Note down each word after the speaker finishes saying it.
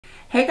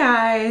Hey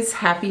guys,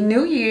 Happy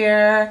New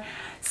Year.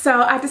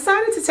 So I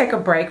decided to take a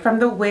break from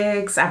the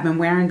wigs. I've been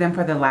wearing them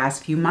for the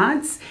last few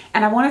months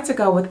and I wanted to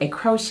go with a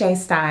crochet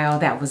style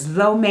that was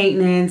low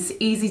maintenance,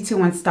 easy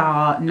to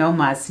install, no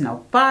muss,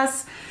 no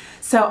fuss.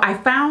 So I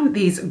found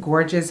these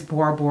gorgeous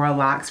Bora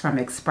locks from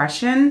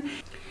Xpression.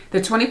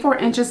 They're 24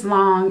 inches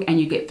long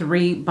and you get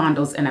 3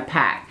 bundles in a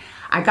pack.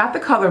 I got the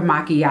color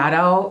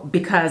macchiato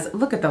because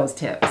look at those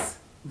tips.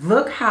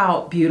 Look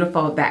how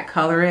beautiful that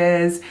color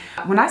is.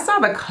 When I saw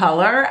the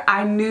color,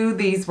 I knew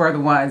these were the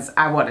ones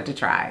I wanted to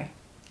try.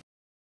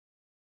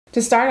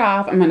 To start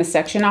off, I'm going to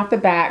section off the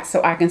back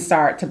so I can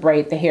start to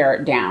braid the hair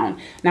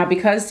down. Now,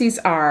 because these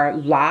are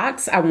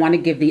locks, I want to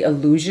give the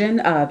illusion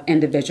of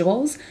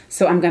individuals.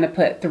 So I'm going to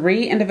put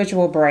 3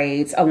 individual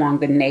braids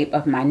along the nape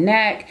of my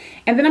neck.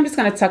 And then I'm just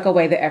going to tuck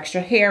away the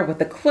extra hair with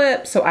the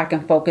clip so I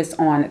can focus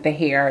on the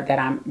hair that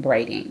I'm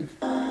braiding.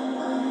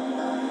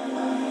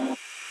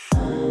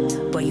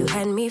 Boy, you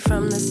had me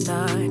from the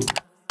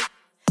start.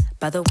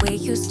 By the way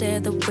you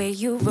stared, the way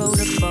you wrote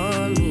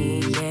upon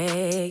me,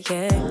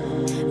 yeah.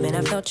 Man,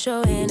 I felt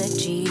your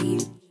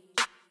energy.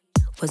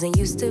 Wasn't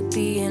used to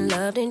being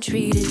loved and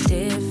treated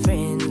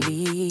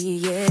differently,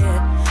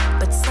 yeah.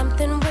 But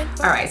something went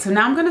wrong. All right, so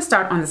now I'm gonna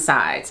start on the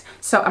sides.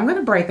 So I'm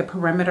gonna braid the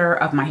perimeter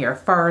of my hair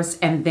first,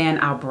 and then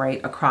I'll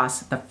braid across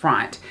the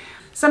front.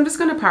 So I'm just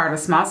going to part a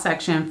small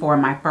section for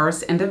my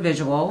first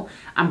individual.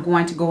 I'm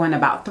going to go in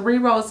about 3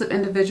 rows of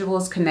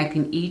individuals,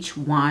 connecting each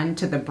one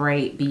to the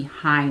braid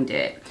behind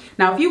it.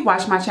 Now, if you've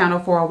watched my channel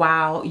for a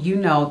while, you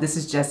know this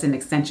is just an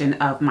extension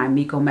of my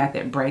Miko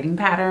method braiding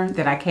pattern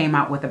that I came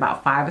out with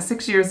about 5 or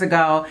 6 years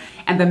ago.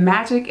 And the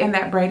magic in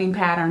that braiding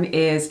pattern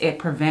is it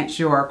prevents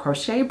your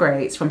crochet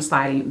braids from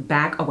sliding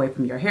back away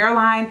from your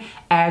hairline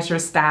as your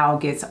style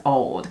gets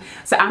old.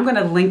 So I'm going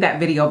to link that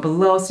video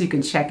below so you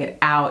can check it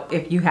out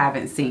if you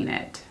haven't seen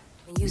it.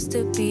 Used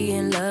to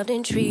being loved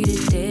and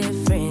treated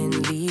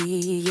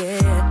differently,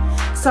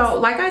 yeah. So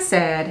like I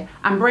said,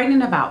 I'm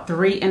braiding about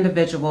 3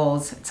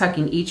 individuals,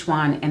 tucking each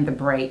one in the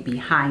braid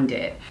behind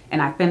it.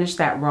 And I finished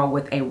that row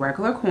with a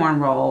regular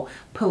cornrow,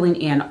 pulling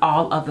in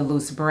all of the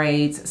loose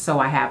braids so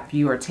I have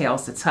fewer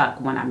tails to tuck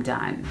when I'm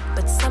done.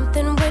 But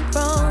something went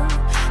wrong,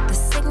 the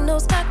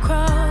signals got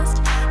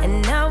crossed,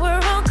 and now we're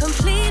on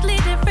completely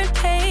different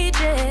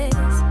pages.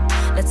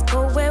 Let's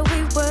go where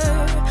we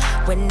were,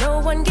 where no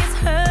one gets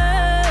hurt.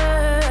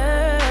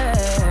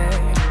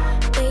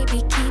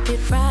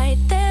 Right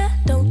there,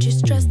 don't you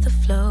stress the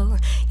flow.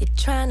 You're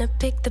trying to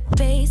pick the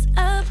pace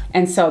up.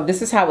 And so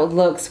this is how it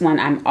looks when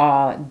I'm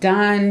all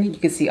done. You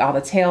can see all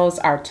the tails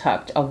are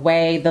tucked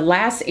away. The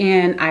last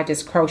end I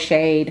just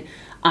crocheted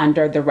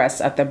under the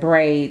rest of the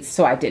braids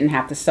so I didn't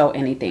have to sew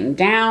anything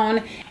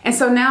down. And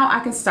so now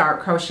I can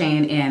start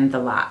crocheting in the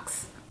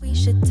locks. We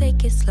should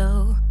take it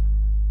slow.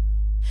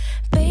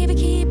 Baby,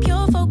 keep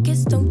your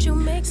focus, don't you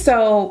make...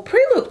 So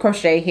pre-loop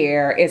crochet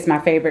hair is my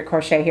favorite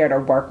crochet hair to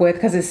work with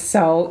because it's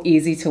so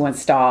easy to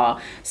install.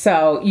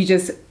 So you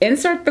just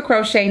insert the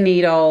crochet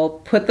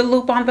needle, put the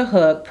loop on the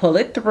hook, pull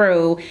it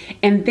through,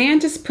 and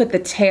then just put the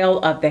tail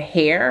of the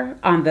hair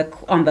on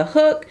the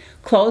hook,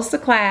 close the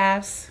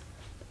clasps,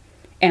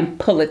 and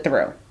pull it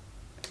through.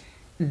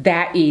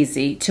 That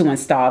easy to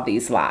install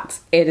these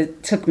locks.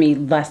 It took me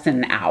less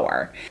than an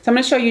hour. So I'm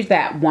going to show you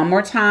that one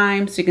more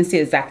time so you can see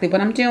exactly what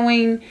I'm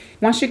doing.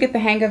 Once you get the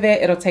hang of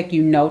it, it'll take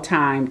you no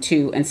time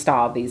to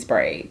install these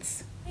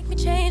braids. Make me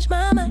change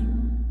my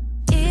mind.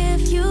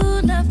 If you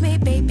love me,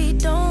 baby,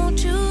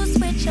 don't you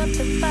switch up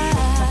the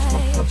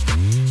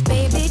vibe.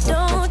 Baby,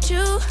 don't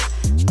you,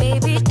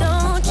 baby,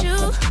 don't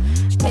you,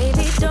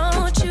 baby,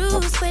 don't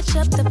you switch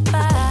up the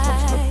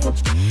vibe.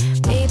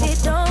 Baby,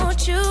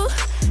 don't you,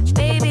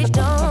 baby,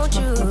 don't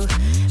you,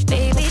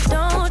 baby,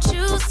 don't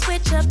you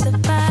switch up the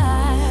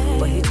vibe.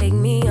 Boy, you take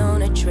me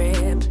on a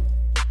trip,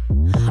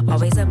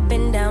 always up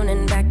and down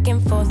and back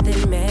and forth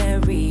in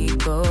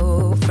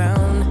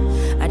merry-go-round.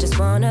 I just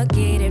wanna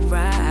get it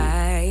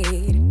right,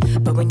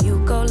 but when you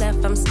go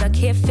left, I'm stuck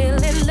here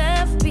feeling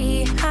left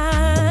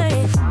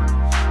behind.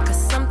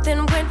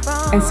 Something went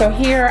wrong. And so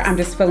here I'm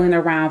just filling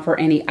around for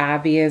any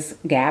obvious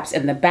gaps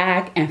in the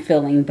back and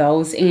filling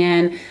those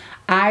in.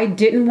 I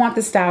didn't want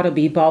the style to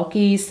be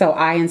bulky, so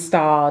I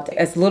installed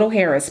as little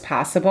hair as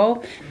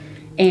possible.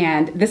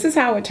 And this is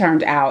how it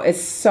turned out.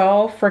 It's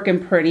so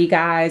freaking pretty,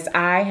 guys.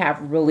 I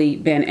have really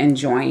been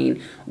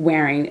enjoying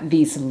wearing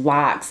these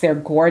locks. They're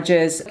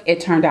gorgeous. It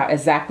turned out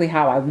exactly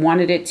how I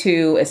wanted it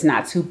to. It's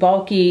not too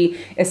bulky.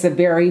 It's a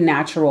very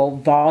natural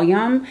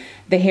volume.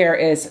 The hair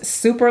is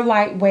super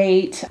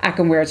lightweight. I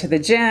can wear it to the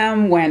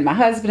gym when my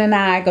husband and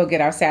I go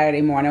get our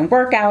Saturday morning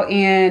workout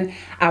in.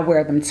 I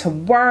wear them to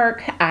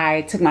work.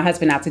 I took my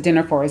husband out to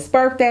dinner for his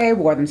birthday,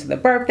 wore them to the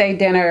birthday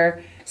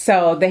dinner.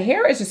 So the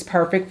hair is just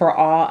perfect for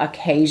all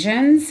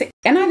occasions.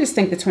 And I just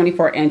think the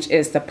 24-inch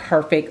is the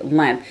perfect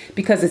length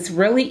because it's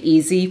really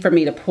easy for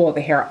me to pull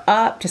the hair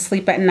up to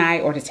sleep at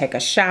night or to take a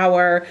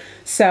shower.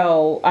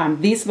 So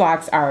these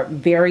locks are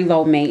very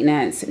low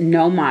maintenance,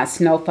 no muss,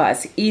 no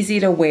fuss, easy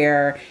to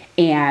wear.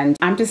 And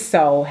I'm just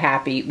so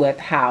happy with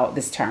how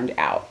this turned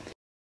out.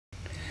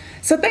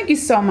 So thank you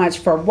so much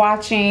for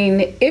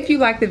watching. If you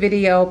like the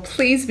video,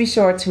 please be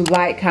sure to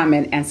like,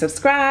 comment, and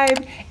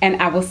subscribe,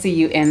 and I will see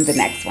you in the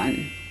next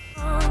one.